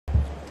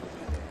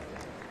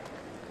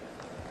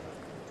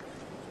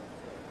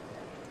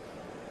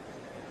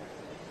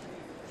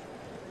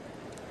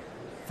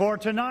For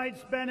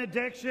tonight's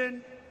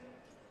benediction,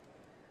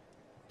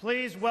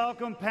 please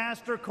welcome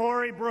Pastor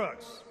Corey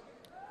Brooks,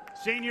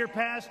 Senior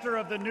Pastor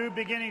of the New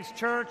Beginnings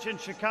Church in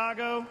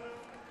Chicago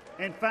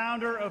and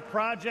founder of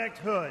Project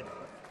Hood,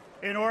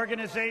 an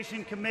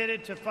organization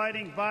committed to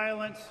fighting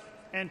violence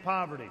and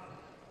poverty.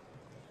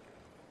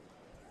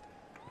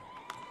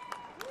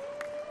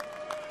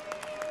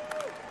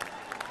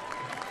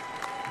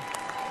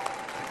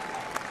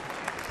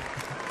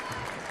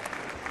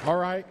 All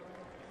right.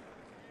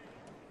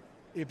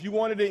 If you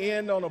wanted to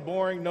end on a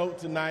boring note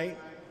tonight,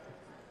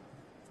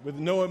 with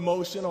no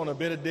emotion on a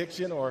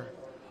benediction or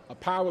a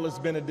powerless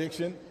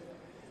benediction,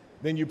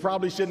 then you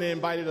probably shouldn't have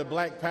invited a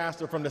black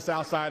pastor from the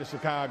south side of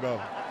Chicago.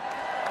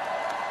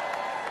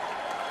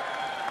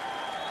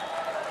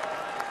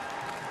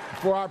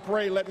 Before I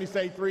pray, let me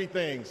say three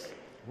things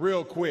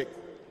real quick.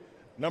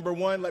 Number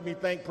one, let me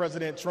thank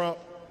President Trump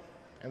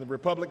and the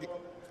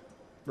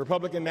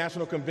Republican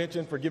National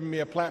Convention for giving me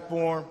a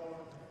platform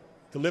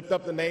to lift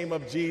up the name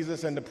of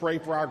Jesus and to pray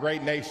for our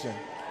great nation.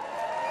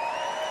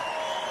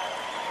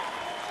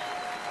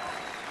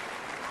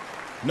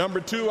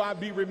 Number two, I'd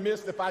be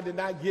remiss if I did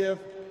not give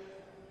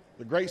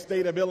the great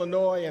state of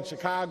Illinois and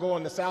Chicago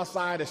on the south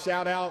side a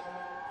shout out.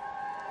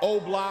 O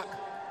Block,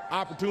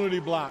 Opportunity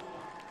Block.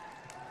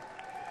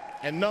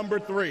 And number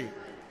three,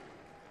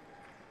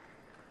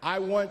 I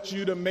want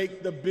you to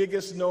make the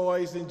biggest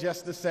noise in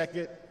just a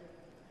second.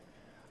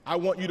 I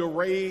want you to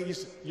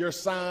raise your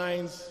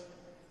signs,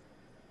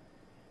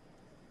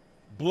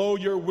 blow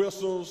your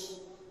whistles,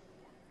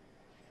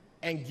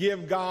 and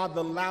give God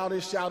the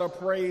loudest shout of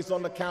praise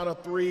on the count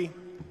of three.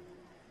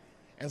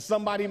 And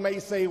somebody may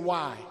say,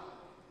 why?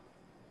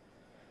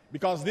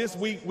 Because this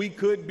week we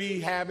could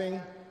be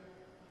having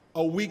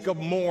a week of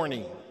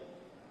mourning.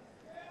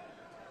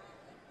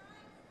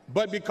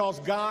 But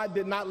because God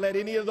did not let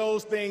any of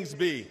those things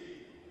be,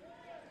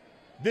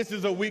 this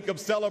is a week of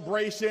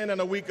celebration and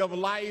a week of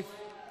life,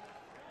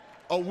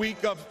 a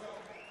week of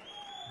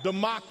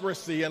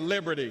democracy and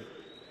liberty.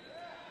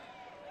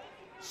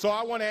 So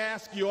I want to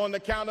ask you on the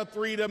count of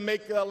three to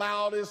make the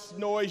loudest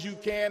noise you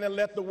can and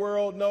let the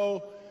world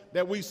know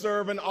that we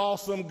serve an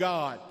awesome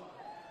God.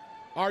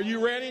 Are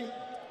you ready?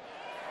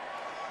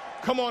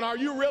 Come on, are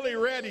you really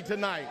ready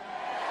tonight?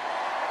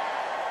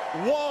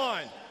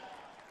 1,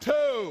 2,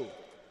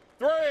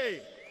 3.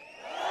 Yes,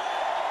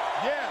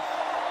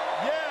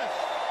 yes,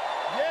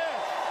 yes.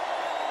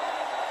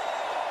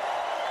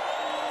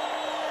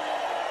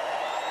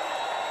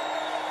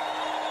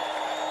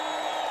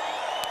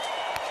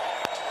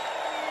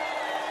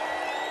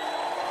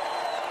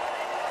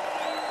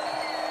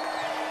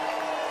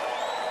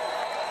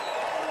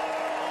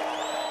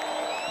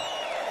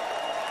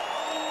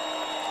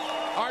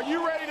 Are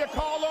you ready to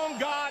call on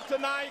God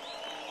tonight?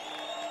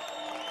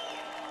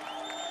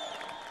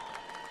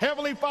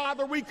 Heavenly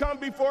Father, we come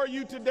before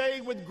you today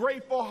with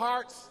grateful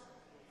hearts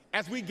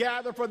as we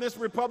gather for this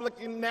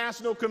Republican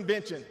National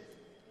Convention.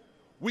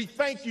 We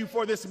thank you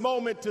for this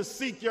moment to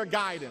seek your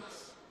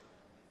guidance.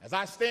 As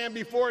I stand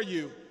before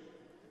you,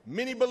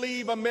 many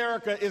believe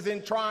America is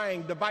in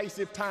trying,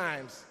 divisive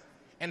times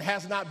and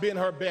has not been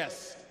her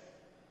best.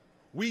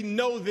 We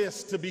know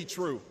this to be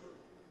true.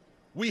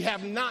 We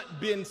have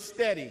not been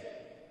steady,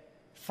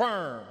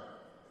 firm,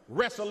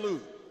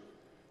 resolute.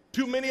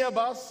 Too many of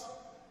us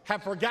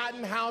have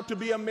forgotten how to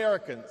be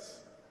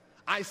Americans.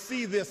 I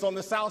see this on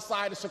the south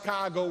side of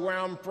Chicago where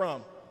I'm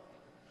from.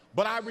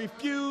 But I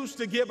refuse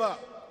to give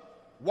up.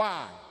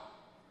 Why?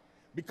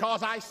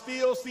 Because I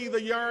still see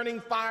the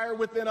yearning fire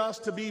within us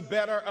to be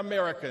better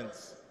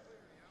Americans.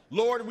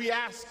 Lord, we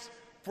ask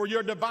for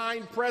your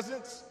divine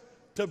presence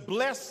to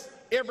bless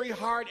every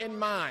heart and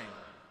mind.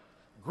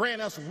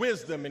 Grant us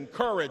wisdom and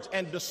courage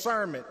and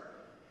discernment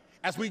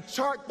as we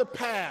chart the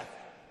path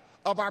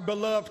of our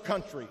beloved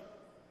country.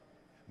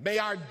 May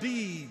our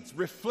deeds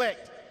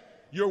reflect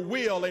your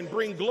will and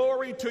bring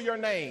glory to your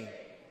name.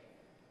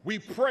 We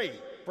pray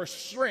for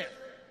strength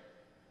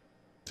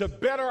to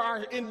better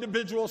our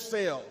individual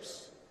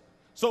selves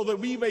so that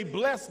we may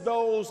bless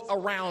those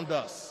around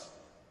us.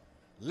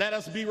 Let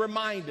us be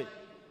reminded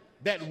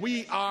that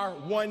we are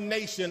one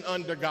nation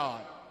under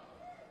God,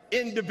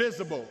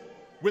 indivisible,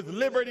 with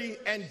liberty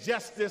and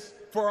justice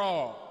for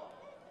all.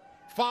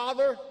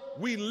 Father,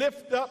 we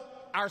lift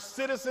up our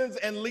citizens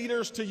and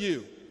leaders to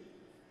you.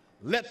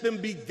 Let them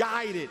be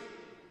guided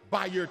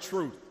by your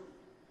truth.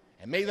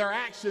 And may their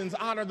actions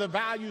honor the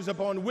values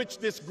upon which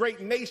this great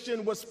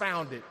nation was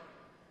founded.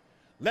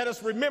 Let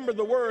us remember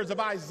the words of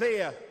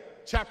Isaiah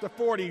chapter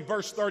 40,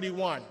 verse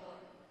 31.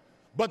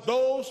 But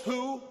those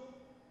who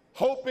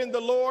hope in the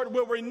Lord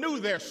will renew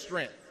their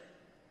strength.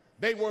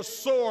 They will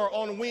soar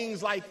on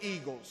wings like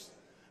eagles.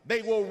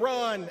 They will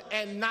run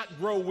and not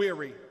grow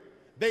weary.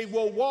 They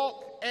will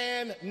walk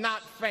and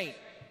not faint.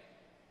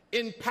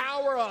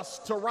 Empower us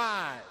to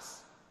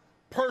rise,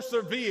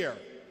 persevere,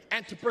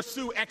 and to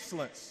pursue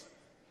excellence.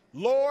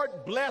 Lord,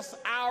 bless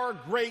our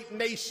great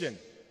nation,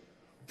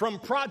 from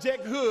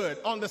Project Hood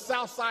on the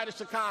south side of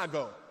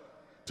Chicago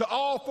to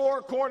all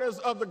four corners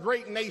of the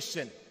great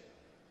nation.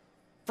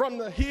 From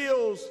the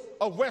hills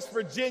of West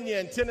Virginia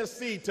and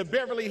Tennessee to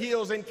Beverly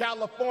Hills in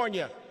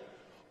California,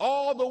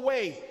 all the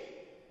way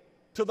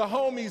to the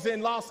homies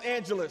in Los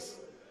Angeles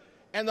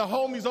and the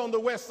homies on the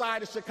west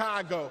side of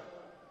Chicago.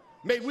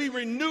 May we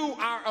renew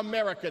our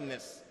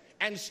Americanness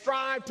and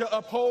strive to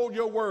uphold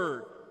your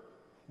word.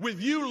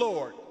 With you,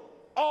 Lord,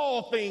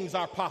 all things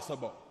are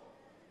possible.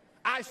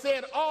 I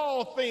said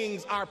all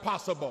things are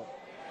possible.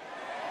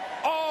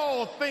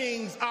 All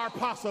things are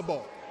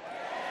possible.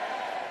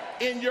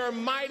 In your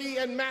mighty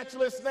and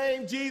matchless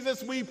name,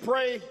 Jesus, we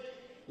pray.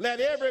 Let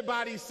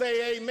everybody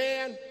say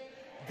amen.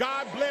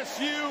 God bless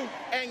you,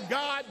 and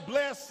God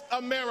bless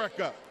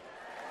America.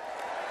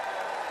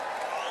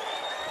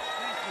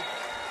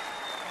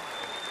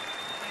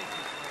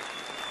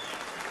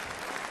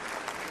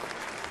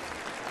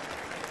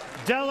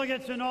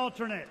 Delegates and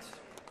alternates,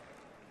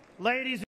 ladies